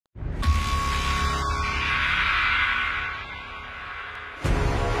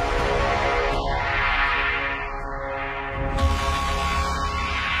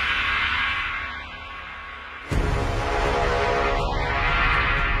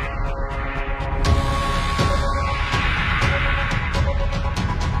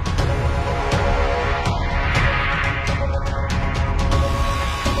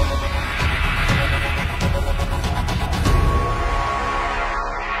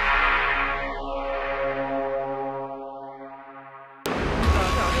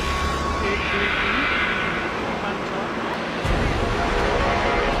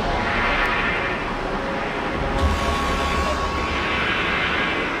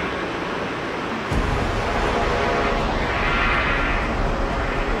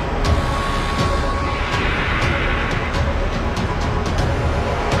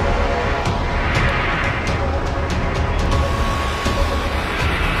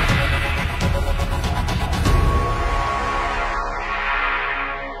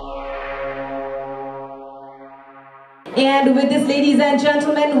And with this, ladies and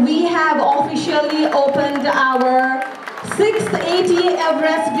gentlemen, we have officially opened our 6th AT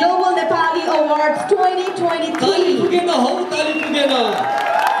Everest Global Nepali Awards 2023. Thank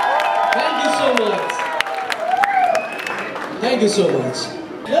you so much. Thank you so much.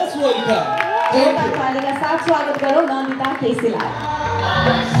 Let's welcome. स्वागत करो Nandita केसीलाई।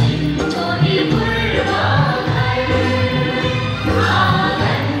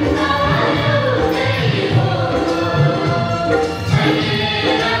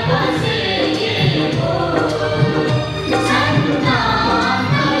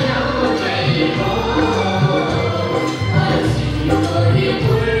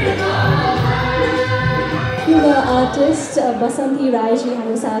 Artist बसन्ती राईजी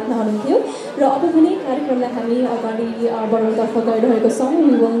हाम्रो साथमा हुनुहुन्थ्यो र अब पनि कार्यक्रमलाई हामी अगाडि बढाउनतर्फ गइरहेको छौँ।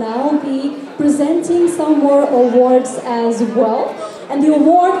 We will now be presenting some more awards as well. And the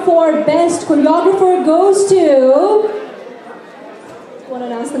award for Best Choreographer goes to... Want to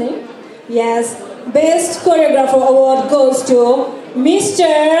announce the name? Yes, Best Choreographer Award goes to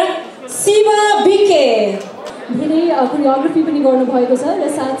Mr. Siva BK. धेरै choreography पनि गर्नुभएको छ र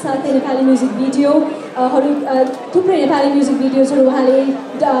साथसाथै Nepali music भिडियोहरू थुप्रै Nepali music भिडियोजहरू उहाँले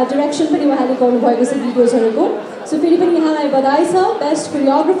डाइरेक्सन पनि उहाँले गर्नुभएको छ भिडियोजहरूको। सो फेरि पनि यहाँलाई बधाई छ best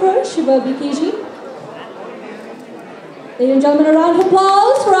choreographer Shiva बीकेजी। Ladies and gentlemen, a round of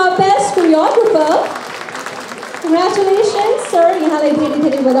applause for our best choreographer. Congratulations, sir. यहाँलाई धेरै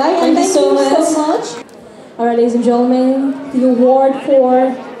धेरै बधाई and thank you so much. All right, ladies and gentlemen, the award for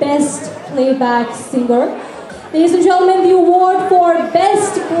Best Playback Singer. Ladies and gentlemen, the award for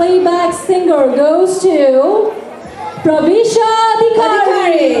Best Playback Singer goes to Pravisha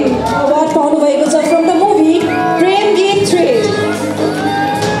Adhikari. Award found from the movie Prem Geet 3.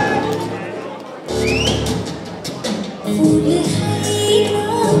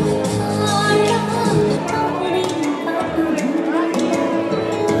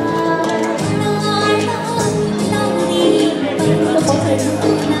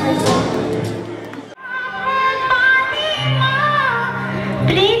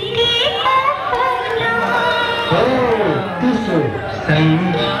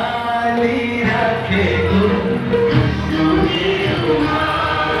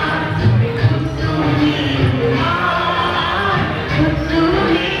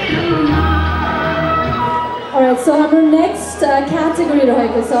 Alright, so our next category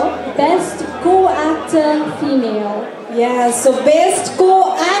रहेको छ Best Co-Actor Female. Yes, so Best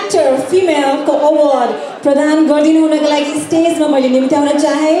Co-Actor Female को award प्रदान गरिदिनु हुनको लागि स्टेजमा मैले निम्त्याउन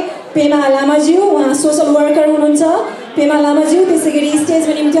चाहे पेमा लामाज्यू, उहाँ सोशल वर्कर हुनुहुन्छ। पेमा लामाज्यू, त्यसैगरी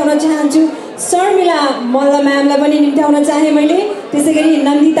स्टेजमा निम्त्याउन चाहन्छु शर्मिला मल्ल म्यामलाई पनि निम्त्याउन चाहे मैले, त्यसैगरी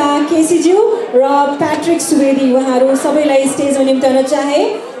नन्दिता केसीज्यू र प्याट्रिक सुवेदी, उहाँहरू सबैलाई स्टेजमा निम्त्याउन चाहे।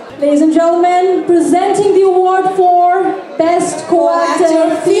 Ladies and gentlemen, presenting the award for Best Co-Actor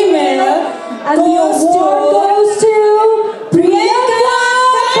Female, and the award goes to Priyanka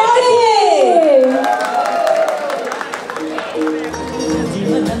Karthik.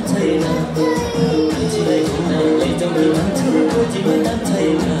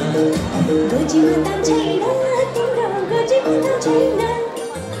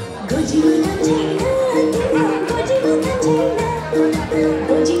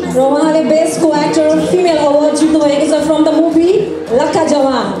 Romale Best Co-Actor Female Award from the movie Lakha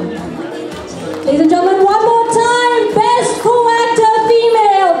Jawan. Ladies and gentlemen, one more time, Best Co-Actor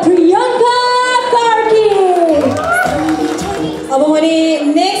Female, Priyanka Karthik. अब भने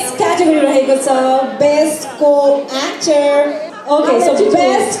next category रहेको छ Best Co-Actor. Okay, so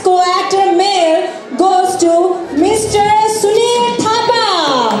Best Co-Actor Male goes to Mr. Sunil Thapa.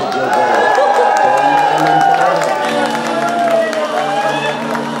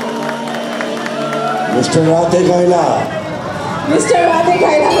 Mr. Radhe Kaila. Mr. Radhe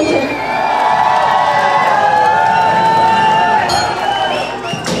Kaila. Okay.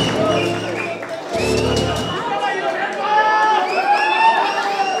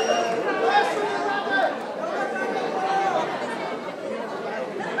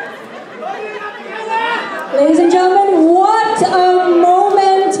 Ladies and gentlemen, what a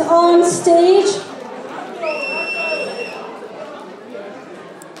moment on stage.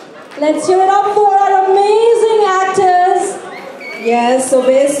 Let's hear it up for our amazing actors. Yes, so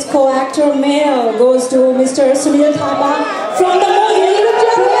Best Co-Actor Male goes to Mr. Sunil Thapa from the movie.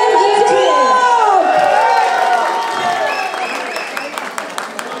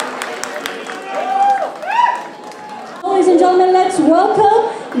 Ladies and gentlemen, let's welcome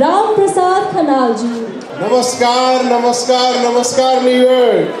Ram Prasad Khanalji. Namaskar, namaskar, namaskar, New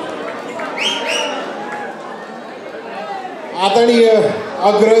York. आदरणीय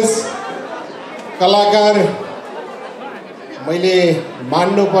अग्रज कलाकार मैले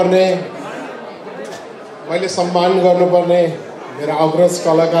मान्नुपर्ने, मैले सम्मान गर्नुपर्ने मेरा अग्रज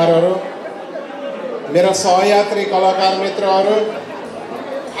कलाकारहरू, मेरा सहयात्री कलाकार मित्रहरू,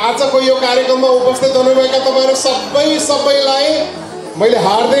 आजको यो कार्यक्रममा उपस्थित हुनुभएका तपाईहरु सबैलाई मैले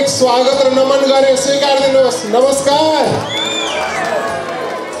हार्दिक स्वागत र नमन गरे। स्वीकार दिनुहोस्। नमस्कार।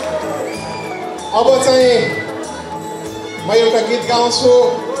 अब चाहिँ म एउटा गीत गाउँछु।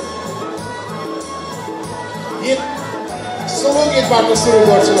 गीत सोलो गीतबाट सुरु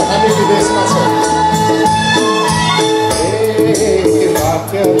गर्छु। हामी विदेशमा छौँ।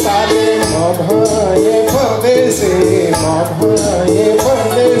 ताले मभाए परदेशी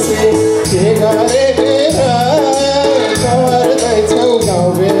के गरेर गर्दैछौ गाउँ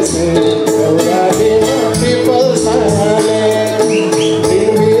बेसी औरालीमा पिपल साले तिमी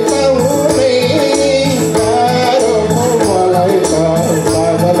त हुनै गाह्रो हो मलाई त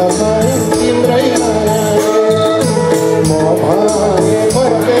पागल भए तिम्रै म भए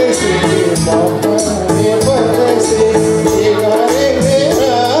परदेशी के गरेर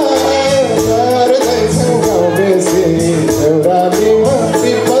गर्दैछौ गाउँ बेसी औरालीमा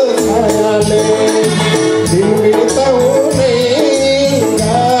पिपल साले तिमी त हुनै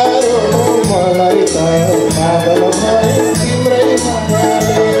गाह्रो हो मलाई त पागल भए तिम्रै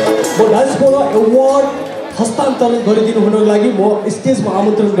मायाले। म डान्सपोरा अवार्ड हस्तान्तरण गरिदिनु हुनको लागि म स्टेजमा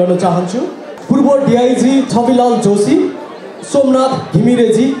आमन्त्रण गर्न चाहन्छु पूर्व डिआइजी छविलाल जोशी, सोमनाथ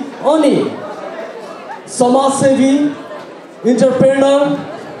घिमिरेजी अनि समाजसेवी, इन्टरप्रेनर,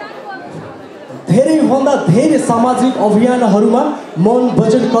 धेरैभन्दा धेरै सामाजिक अभियानहरूमा मन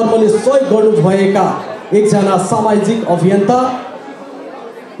वचन कर्मले सहयोग गर्नुभएका एकजना सामाजिक अभियन्ता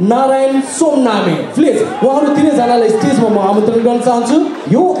नारायण सोमनामे। प्लिज उहाँहरू तीनैजनालाई स्टेजमा म आमन्त्रण गर्न चाहन्छु।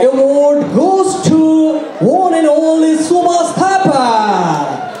 यो award goes to one and only Subhash Thapa.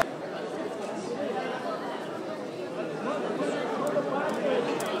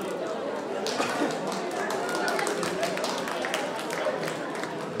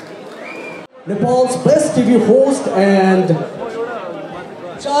 Nepal's best TV host and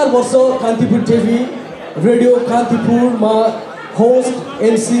 4 वर्ष Kantipur TV radio कान्तिपुरमा host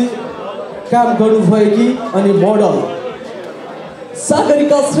MC काम गर्नुभएकी अनि मोडल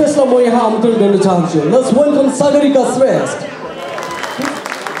सागरिका श्रेष्ठलाई म यहाँ आमन्त्रण गर्न चाहन्छु। Let's welcome Sagarika Shrestha.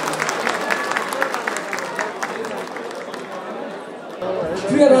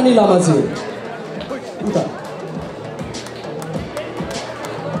 प्रिया रानी लामाजी उता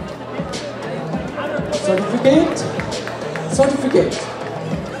certificate.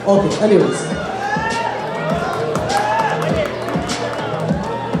 Okay, anyways.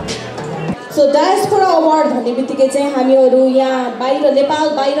 So diaspora award भन्ने बित्तिकै चाहिँ हामीहरू यहाँ बाहिर नेपाल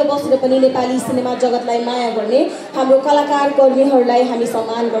बाहिर बसेर पनि नेपाली सिनेमा जगतलाई माया गर्ने हाम्रो कलाकार कर्मीहरूलाई हामी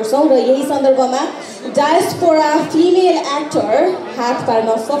सम्मान गर्छौँ र यही सन्दर्भमा डायस्पोरा फिमेल एक्टर हात पार्न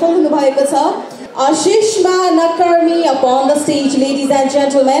सफल हुनुभएको छ Ashishma Nakarni upon the stage, ladies and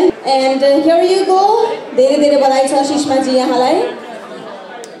gentlemen. And here you go. Dere badai cha Ashishma ji yahalai.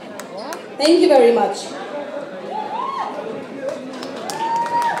 Thank you very much.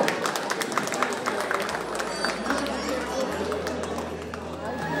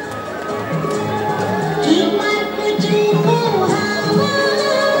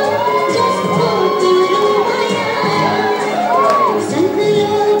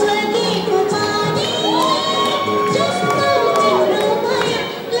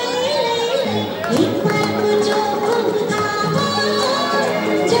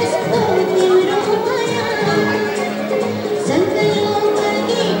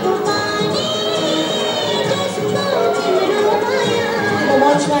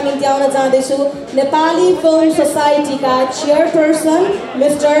 Nepali Film Society का चेयरपर्सन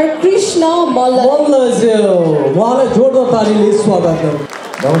मिस्टर कृष्ण मल्लजी उहाँलाई जोरदार तालीले स्वागत गर्छु।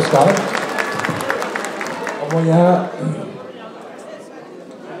 नमस्कार। अब यहाँ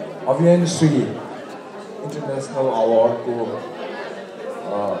अभियानश्री इन्टरनेसनल अवार्डको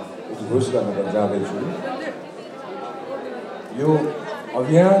उद्घोष गर्न जाँदैछु। यो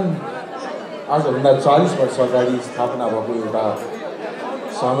अभियान आजभन्दा 40 वर्ष अगाडि स्थापना भएको एउटा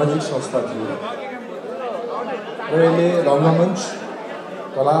सामाजिक संस्था थियो र यसले रङ्गमञ्च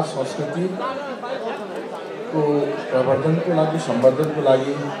कला संस्कृतिको प्रवर्धनको लागि सम्वर्धनको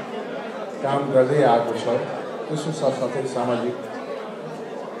लागि काम गर्दै आएको छ। त्यसको साथसाथै सामाजिक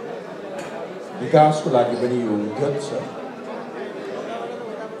विकासको लागि पनि यो उद्यत छ।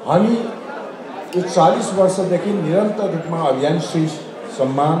 हामी यो 40 वर्षदेखि निरन्तर रूपमा अभियानश्री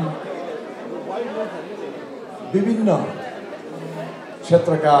सम्मान विभिन्न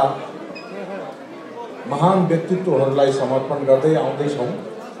क्षेत्रका महान व्यक्तित्वहरूलाई समर्पण गर्दै आउँदैछौँ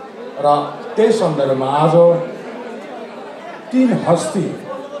र त्यही सन्दर्भमा आज तीन हस्ती,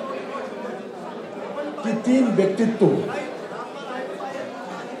 ती तीन व्यक्तित्व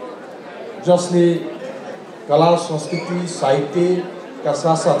जसले कला संस्कृति साहित्यका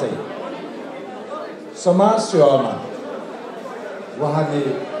साथसाथै समाज सेवामा उहाँले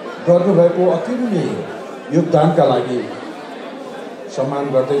गर्नुभएको अतुलनीय योगदानका लागि सम्मान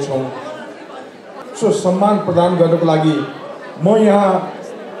गर्दैछौँ। सो सम्मान प्रदान गर्नको लागि म यहाँ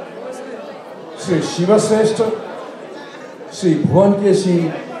श्री शिवश्रेष्ठ, श्री भुवन केसी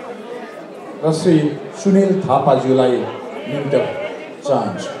र श्री सुनिल थापाज्यूलाई निम्त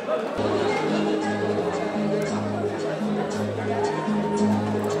चाहन्छु।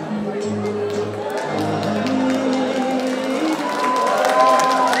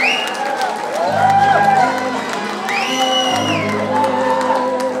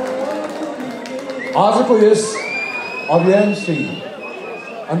 आजको यस अभियान चाहिँ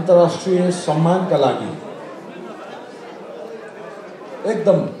अन्तर्राष्ट्रिय सम्मानका लागि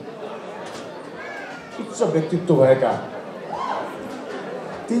एकदम उच्च व्यक्तित्व भएका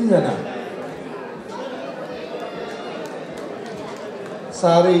तीनजना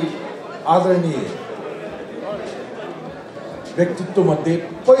साह्रै आदरणीय व्यक्तित्वमध्ये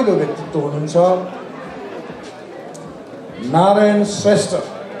पहिलो व्यक्तित्व हुनुहुन्छ नारायण श्रेष्ठ।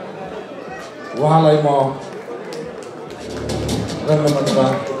 उहाँलाई म रङ्गमञ्चमा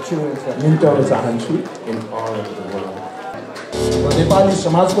निम्त्याउन चाहन्छु। र नेपाली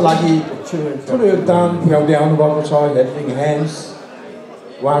समाजको लागि ठुलो योगदान पुर्याउँदै आउनुभएको छ हेल्पिङ ह्यान्ड्स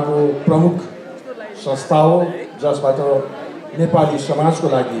उहाँको प्रमुख संस्था हो, जसबाट नेपाली समाजको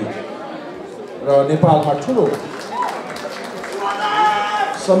लागि र नेपालमा ठुलो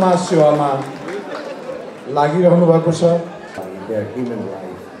समाज सेवामा लागिरहनु भएको छ।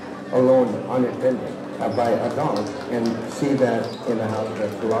 Alone, unattended by adults, and see that in a house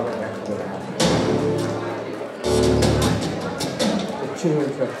that's a lot of accident happens. The children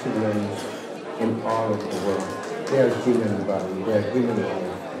of children in all of the world, they are human bodies, they are human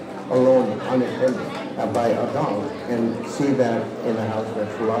lives, alone, unattended by adults, and see that in a house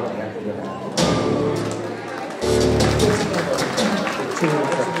that's a lot of accident happens. The children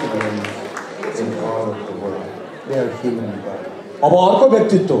of children in all of the world, they are human bodies. अब अर्को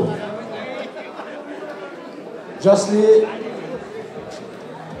व्यक्तित्व जसले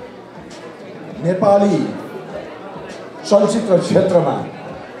नेपाली चलचित्र क्षेत्रमा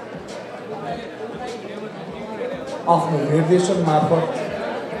आफ्नो निर्देशन मार्फत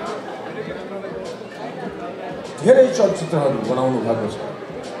धेरै चलचित्रहरू बनाउनु भएको छ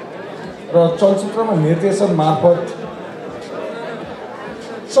र चलचित्रमा निर्देशन मार्फत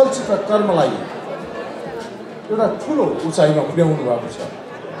चलचित्र कर्मलाई एउटा ठुलो उचाइमा पुर्याउनु भएको छ।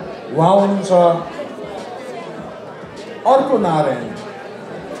 उहाँ हुनुहुन्छ अर्को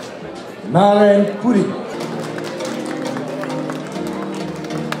नारायण पुरी।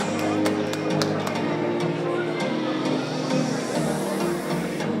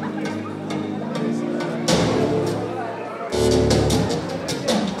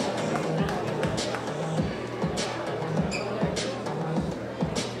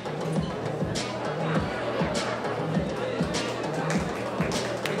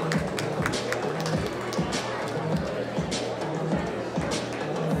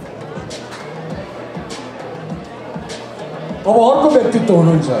 अब अर्को व्यक्तित्व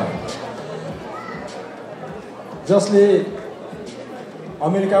हुनुहुन्छ जसले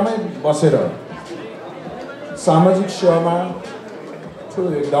अमेरिकामै बसेर सामाजिक सेवामा ठुलो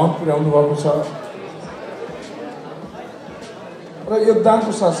योगदान पुर्याउनु भएको छ र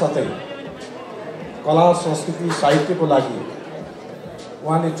योगदानको साथसाथै कला संस्कृति साहित्यको लागि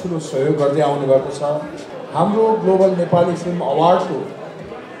उहाँले ठुलो सहयोग गर्दै आउनुभएको छ। हाम्रो global Nepali film अवार्डको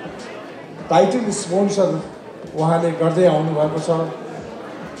title sponsor उहाँले गर्दै आउनुभएको छ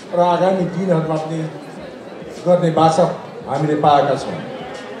र आगामी दिनहरूमा पनि गर्ने बाचा हामीले पाएका छौँ।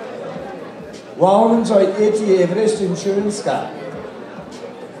 उहाँ हुनुहुन्छ एटी एभरेस्ट इन्सुरेन्सका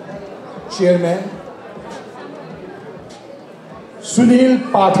चेयरम्यान सुनिल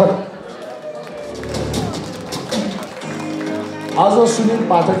पाठक। आज सुनिल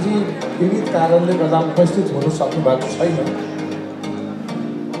पाठकजी विविध कारणले गर्दा उपस्थित हुन सक्नु भएको छैन,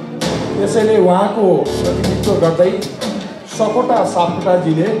 त्यसैले उहाँको प्रतिनिधित्व गर्दै सकोटा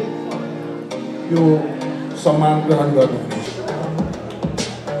सापकोटाजीले यो सम्मान ग्रहण गर्नुहुनेछ।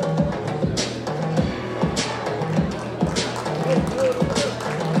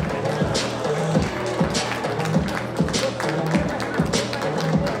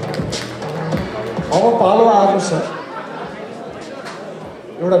 अब पालो आएको छ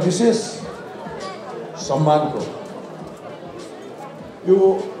एउटा विशेष सम्मानको। यो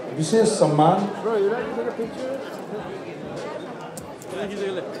विशेष सम्मान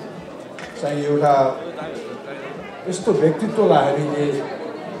चाहिँ एउटा यस्तो व्यक्तित्वलाई हामीले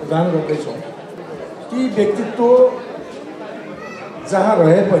प्रदान गर्दैछौँ ती व्यक्तित्व जहाँ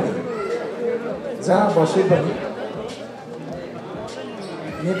रहे पनि जहाँ बसे पनि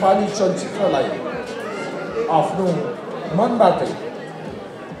नेपाली चलचित्रलाई आफ्नो मनबाटै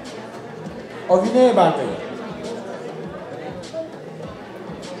अभिनयबाटै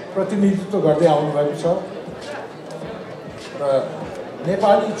प्रतिनिधित्व गर्दै आउनुभएको छ र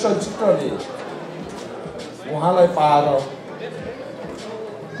नेपाली चलचित्रले उहाँलाई पाएर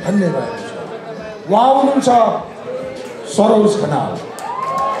धन्य भएको छ। उहाँ हुनुहुन्छ सरोज खनाल।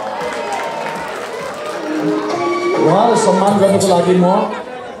 उहाँलाई सम्मान गर्नको लागि म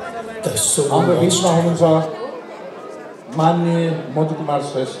हाम्रो बिचमा हुनुहुन्छ माननीय मधु कुमार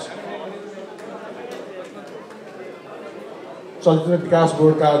श्रेष्ठ, चलचित्र विकास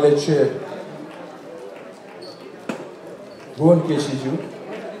बोर्डका अध्यक्ष भुवन केसीज्यू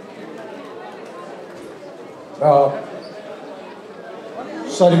र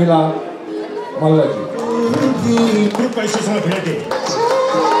Sharmila मल्लजी।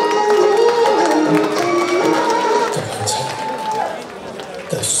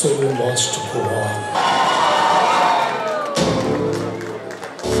 The soul wants to go on.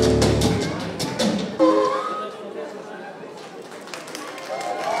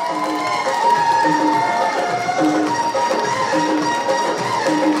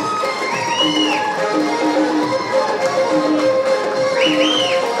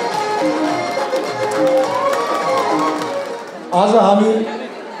 आज हामी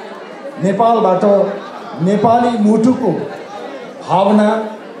नेपालबाट नेपाली मुटुको भावना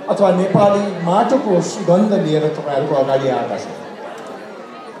अथवा नेपाली माटोको सुगन्ध लिएर तपाईहरुको अगाडि आएका छौँ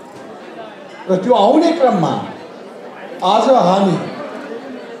र त्यो आउने क्रममा आज हामी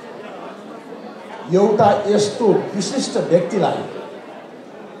एउटा यस्तो विशिष्ट व्यक्तिलाई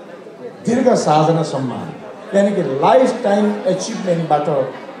दीर्घ साधना सम्मान यानी कि लाइफ टाइम अचिभमेन्टबाट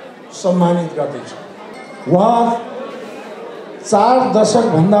सम्मानित गर्दैछौँ। उहाँ 4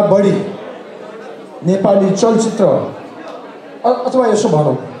 दशकभन्दा बढी नेपाली चलचित्र अथवा यसो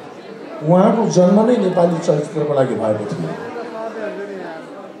भनौँ उहाँको जन्म नै नेपाली चलचित्रको लागि भएको थियो।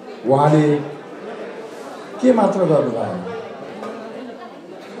 उहाँले के मात्र गर्नुभयो,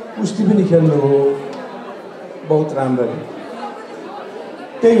 कुस्ती पनि खेल्नु हो बहुत राम्ररी,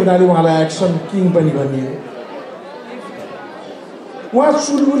 त्यही हुनाले उहाँलाई एक्सन किङ पनि भनियो। उहाँ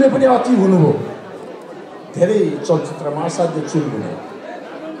चुलबुले पनि अति हुनुभयो, धेरै चलचित्रमा असाध्य चुलबुले,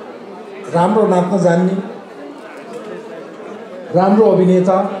 राम्रो नाच्न जान्ने, राम्रो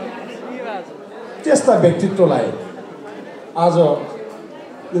अभिनेता, त्यस्ता व्यक्तित्वलाई आज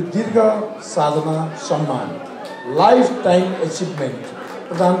यो दीर्घ साधना सम्मान लाइफ टाइम अचिभमेन्ट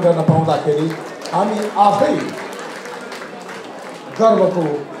प्रदान गर्न पाउँदाखेरि हामी आफै गर्वको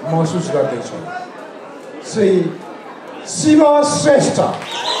महसुस गर्दैछौँ। श्री शिव श्रेष्ठ।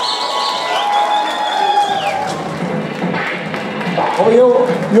 अब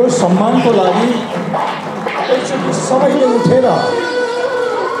यो सम्मानको लागि एकचोटि सबैले उठेर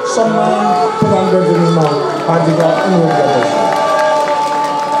सम्मान प्रदान गरिदिनु म हार्दिक अनुरोध गर्दछु।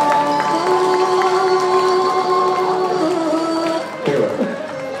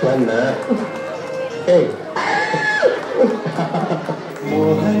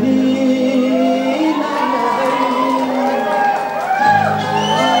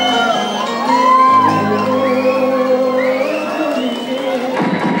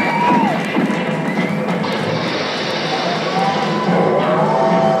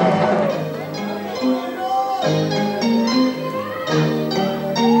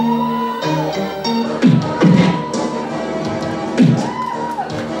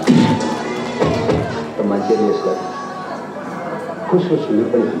 खुसको सिन्दुर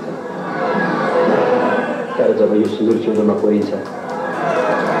पनि हुन्छ, तर जब यो सिन्दुर चुलोमा कोरिन्छ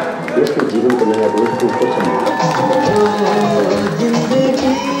यसले जीवनको नयाँ रूप खोज्छ।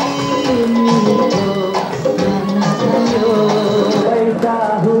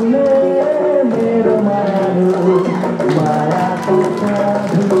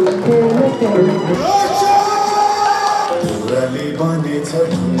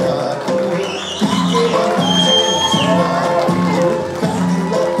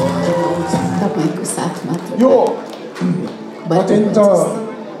 यो अत्यन्त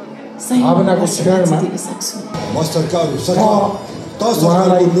भावनाको क्षणमा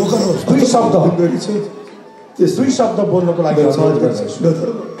उहाँलाई दुई शब्द बोल्नको लागि अनुरोध गर्दछु।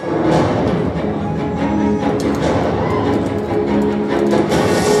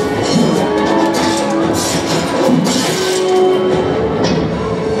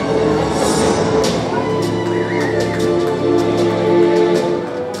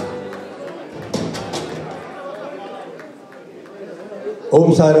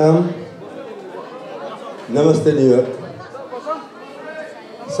 ओम साईराम, नमस्ते न्युयोर्क।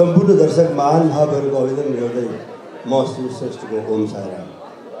 सम्पूर्ण दर्शक महानुभावहरूको अभिनन्दन गर्दै म श्री श्रेष्ठको ओम साईराम।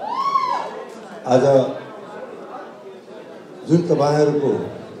 आज जुन तपाईहरुको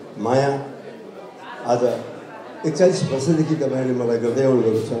माया आज 41 वर्षदेखि तपाईहरुले मलाई गर्दै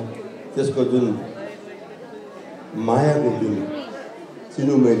आउनुभएको छ, त्यसको जुन मायाको जुन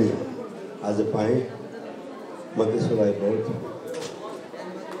चिनो मैले आज पाएँ, म त्यसको लागि बहुत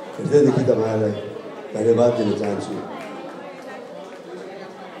हृदयदेखि तपाईहरुलाई धन्यवाद दिन चाहन्छु।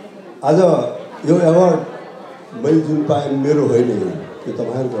 आज यो अवार्ड मैले जुन पाएँ मेरो होइन, यो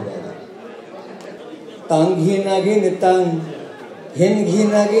तपाईहरुको हो। ताङ घिनागिन ताङ हिन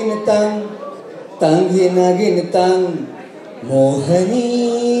घिनागिन ताङ घिनागिन ताङ मोहनी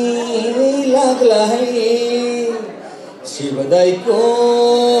लाग्ला है शिवदाईको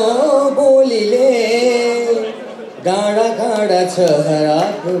बोलीले गाडा गाडा छ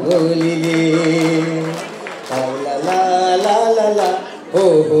हराको बोलीले ला ला ला ला ला हो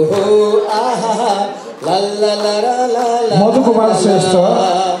आहा ला ला ला ला ला। मधुकुमार श्रेष्ठ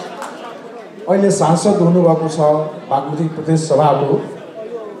अहिले सांसद हुनुभएको छ बागमती प्रदेश सभाको।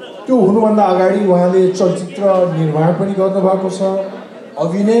 त्यो हुनुभन्दा अगाडि उहाँले चलचित्र निर्माण पनि गर्नुभएको छ,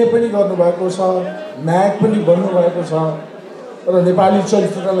 अभिनय पनि गर्नुभएको छ, नायक पनि बन्नुभएको छ। र नेपाली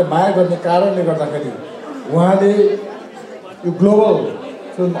चलचित्रलाई माया गर्ने कारणले गर्दाखेरि उहाँले यो ग्लोबल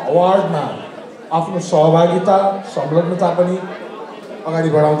फिल्म अवार्डमा आफ्नो सहभागिता संलग्नता पनि अगाडि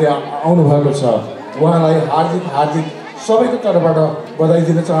बढाउँदै आउनुभएको छ। उहाँलाई हार्दिक हार्दिक सबैको तर्फबाट बधाई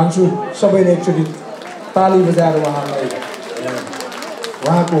दिन चाहन्छु। सबैले एकचोटि ताली बजाएर उहाँलाई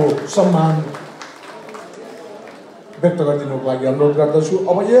उहाँको सम्मान व्यक्त गरिदिनुको लागि अनुरोध गर्दछु।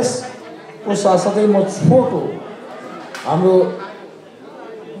 अब यसको साथसाथै म छोटो हाम्रो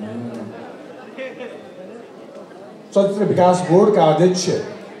चलचित्र विकास बोर्डका अध्यक्ष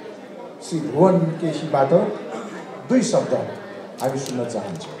श्री भुवन केसीबाट 2 शब्द हामी सुन्न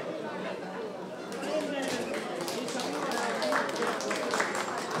चाहन्छौँ।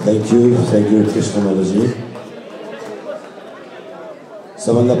 Thank you Krishna मधुजी।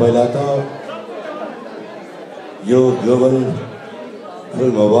 सबभन्दा पहिला त यो ग्लोबल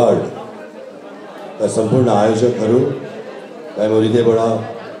फिल्म अवार्डका सम्पूर्ण आयोजकहरूलाई म हृदयबाट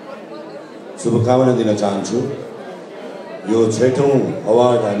शुभकामना दिन चाहन्छु। यो 6औं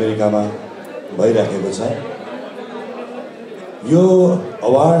अवार्ड अमेरिकामा भइराखेको छ। यो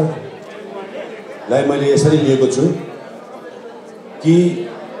अवार्डलाई मैले यसरी लिएको छु कि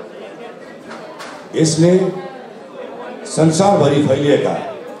यसले संसारभरि फैलिएका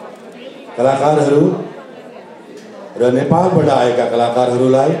कलाकारहरू र नेपालबाट आएका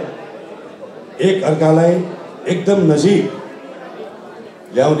कलाकारहरूलाई एक अर्कालाई एकदम नजिक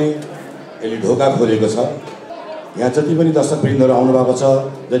ल्याउने यसले ढोका खोलेको छ। यहाँ जति पनि दर्शकवृन्दहरू आउनुभएको छ,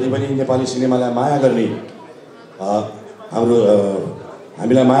 जति पनि नेपाली सिनेमालाई माया गर्ने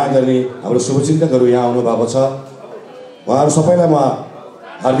हामीलाई माया गर्ने हाम्रो शुभचिन्तकहरू यहाँ आउनुभएको छ, उहाँहरू सबैलाई म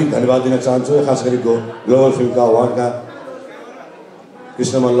हार्दिक धन्यवाद दिन चाहन्छु। खास गरी ग्लोबल फिल्मका अवार्डका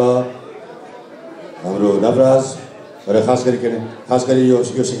कृष्ण मल्ल, हाम्रो नवराज र खास गरी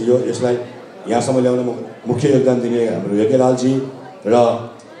यसलाई यहाँसम्म ल्याउन मुख्य योगदान दिने हाम्रो यज्ञलालजी र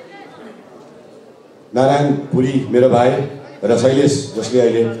नारायण पुरी मेरो भाइ र शैलेश जसले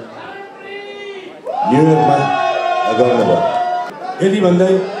अहिले न्युयोर्कमा गर्नुभयो। यदि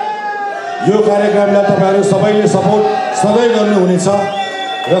भन्दै यो कार्यक्रमलाई तपाईहरु सबैले सपोर्ट सधैँ गर्नुहुनेछ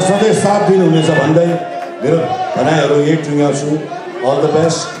र सधैँ साथ दिनुहुनेछ भन्दै मेरो भनाइहरू यही टुङ्ग्याउँछु। All the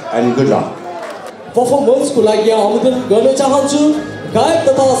best and good lock. पर्फर्मेन्सको लागि आमन्त्रण गर्न चाहन्छु गायक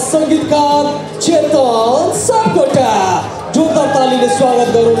तथा सङ्गीतकार चेतन सापकोटा। जोरदार तालीले स्वागत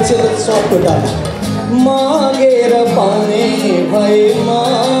गरौँ चेतन सापकोटा। मागेर पाउने भएमा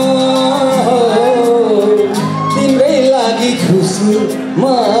तिम्रै लागि खुसी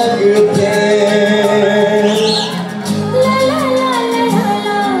माग्थे।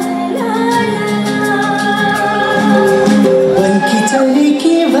 मनकी चरी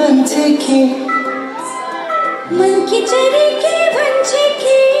के भन्छ कि मनकी चरी के भन्छ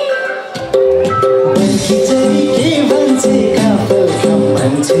कि मनकी चरी के भन्छ काफल हम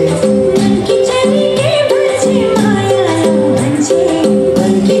भन्छे मनकी चरी के भन्छ माया हम भन्छे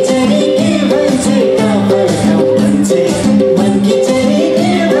मनकी चरी के भन्छ काफल हम भन्छे मनकी चरी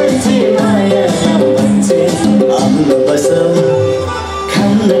के भन्छ माया हम भन्छे। आम्न बसम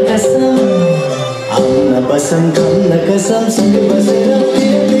खान्न कसम आम्न बसम खान्न कसम सँग बसेर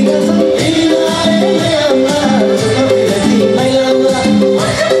प्रेम कसम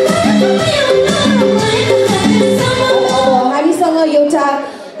हामीसँग एउटा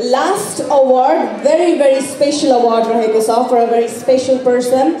last for a very special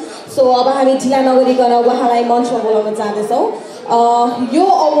person. So अब हामी ढिला नगरिकन उहाँलाई मञ्चमा बोलाउन चाहन्छौँ. यो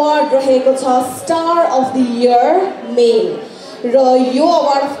अवार्ड रहेको छ स्टार अफ द इयर मेल र यो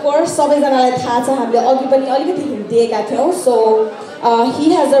अवार्ड अफ कोर्स सबैजनालाई थाहा छ, हामीले अघि पनि अलिकति हिन्ट दिएका थियौँ. So he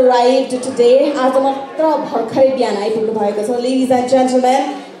has arrived today. आज मात्र भर्खरै बिहान आइपुग्नु भएको छ. Ladies and gentlemen,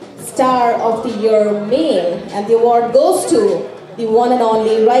 Star of the Year Male, and the award goes to the one and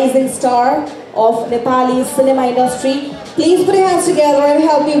only rising star of Nepali cinema industry. Please put your hands together and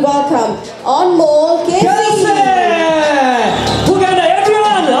help me welcome Anmol Kesi. Together,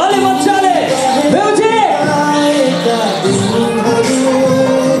 everyone, Ali Manchale, Beauty.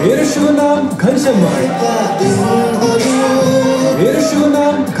 मेरो शुभ नाम Ghanshyam महर्त.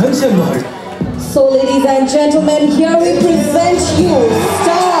 So, ladies and gentlemen, here we present you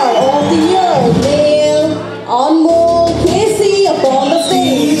Star of the Year Male Anmol Kesi upon the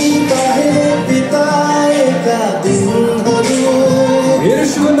stage. मेरो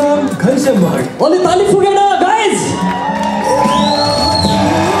शुभ नाम घनश्याम महर्त. अलि ताली फुकेन guys.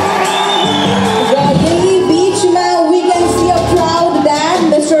 यही बीचमा we can see a proud dad,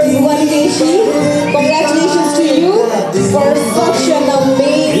 Mr. Bhuvan Keshi. Congratulations to you for such an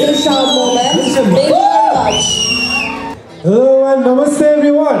amazing proud moment. Thank you very much. Hello and namaste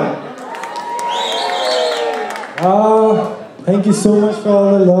everyone. Thank you so much for all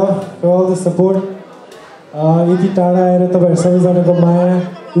the love, for all the support. यति टाढा आएर तपाईहरु सबैजनाको माया,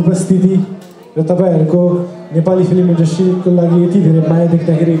 उपस्थिति र तपाईहरुको Nepali film इन्डस्ट्रीको लागि यति धेरै माया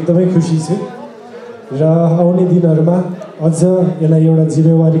देख्दाखेरि एकदमै खुसी छु. र आउने दिनहरुमा अझ यसलाई एउटा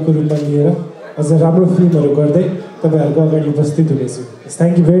जिम्मेवारीको रूपमा लिएर अझ राम्रो फिल्महरु गर्दै तपाईहरुको अगाडि उपस्थित हुनेछु.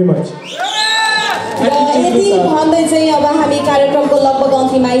 Thank you very much. यति भन्दै चाहिँ अब हामी कार्यक्रमको लगभग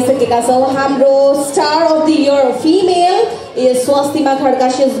अन्तिममा आइसकेका छौँ. हाम्रो star of the year female is Swastima Khadka.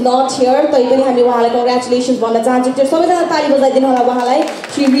 She is not here, तैपनि हामी उहाँलाई कङ्ग्रेचुलेसन्स भन्न चाहन्छौँ. त्यो सबैजना ताली बजाइदिनु होला उहाँलाई.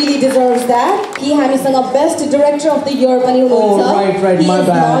 She really deserves that. कि हामीसँग best director of the year पनि हुनुहुन्छ.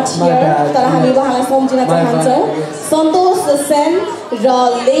 तर हामी उहाँलाई सम्झिन चाहन्छौँ. सन्तोष सेन र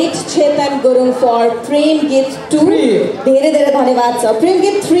लेट चेतन गुरुङ फर प्रेम गीत 2. धेरै धेरै धन्यवाद छ. प्रेम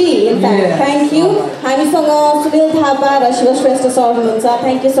गीत 3 इनफ्याक्ट. Thank you. हामीसँग सुनिल थापा र शिव श्रेष्ठ सर हुनुहुन्छ.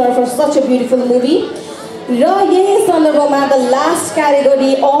 Thank you sir for such a beautiful movie. र यही सन्दर्भमा the last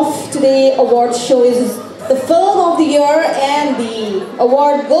category of today award show is the film of the year and the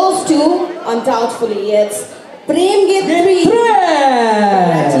award goes to अनडाउटफुली it's प्रेम गीत 3.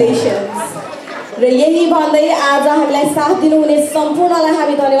 Congratulations. र यही भन्दै आज हामीलाई साथ दिनुहुने सम्पूर्णलाई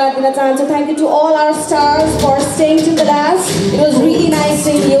हामी धन्यवाद दिन चाहन्छौँ. Thank you to all our stars for staying to the last. It was really nice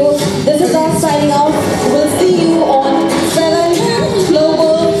seeing you. This is us shining out. Will see you an 7th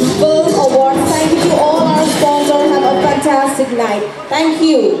Global Film Awards. Thank you to all our sponsors. Have a fantastic night. Thank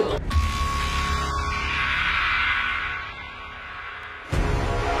you.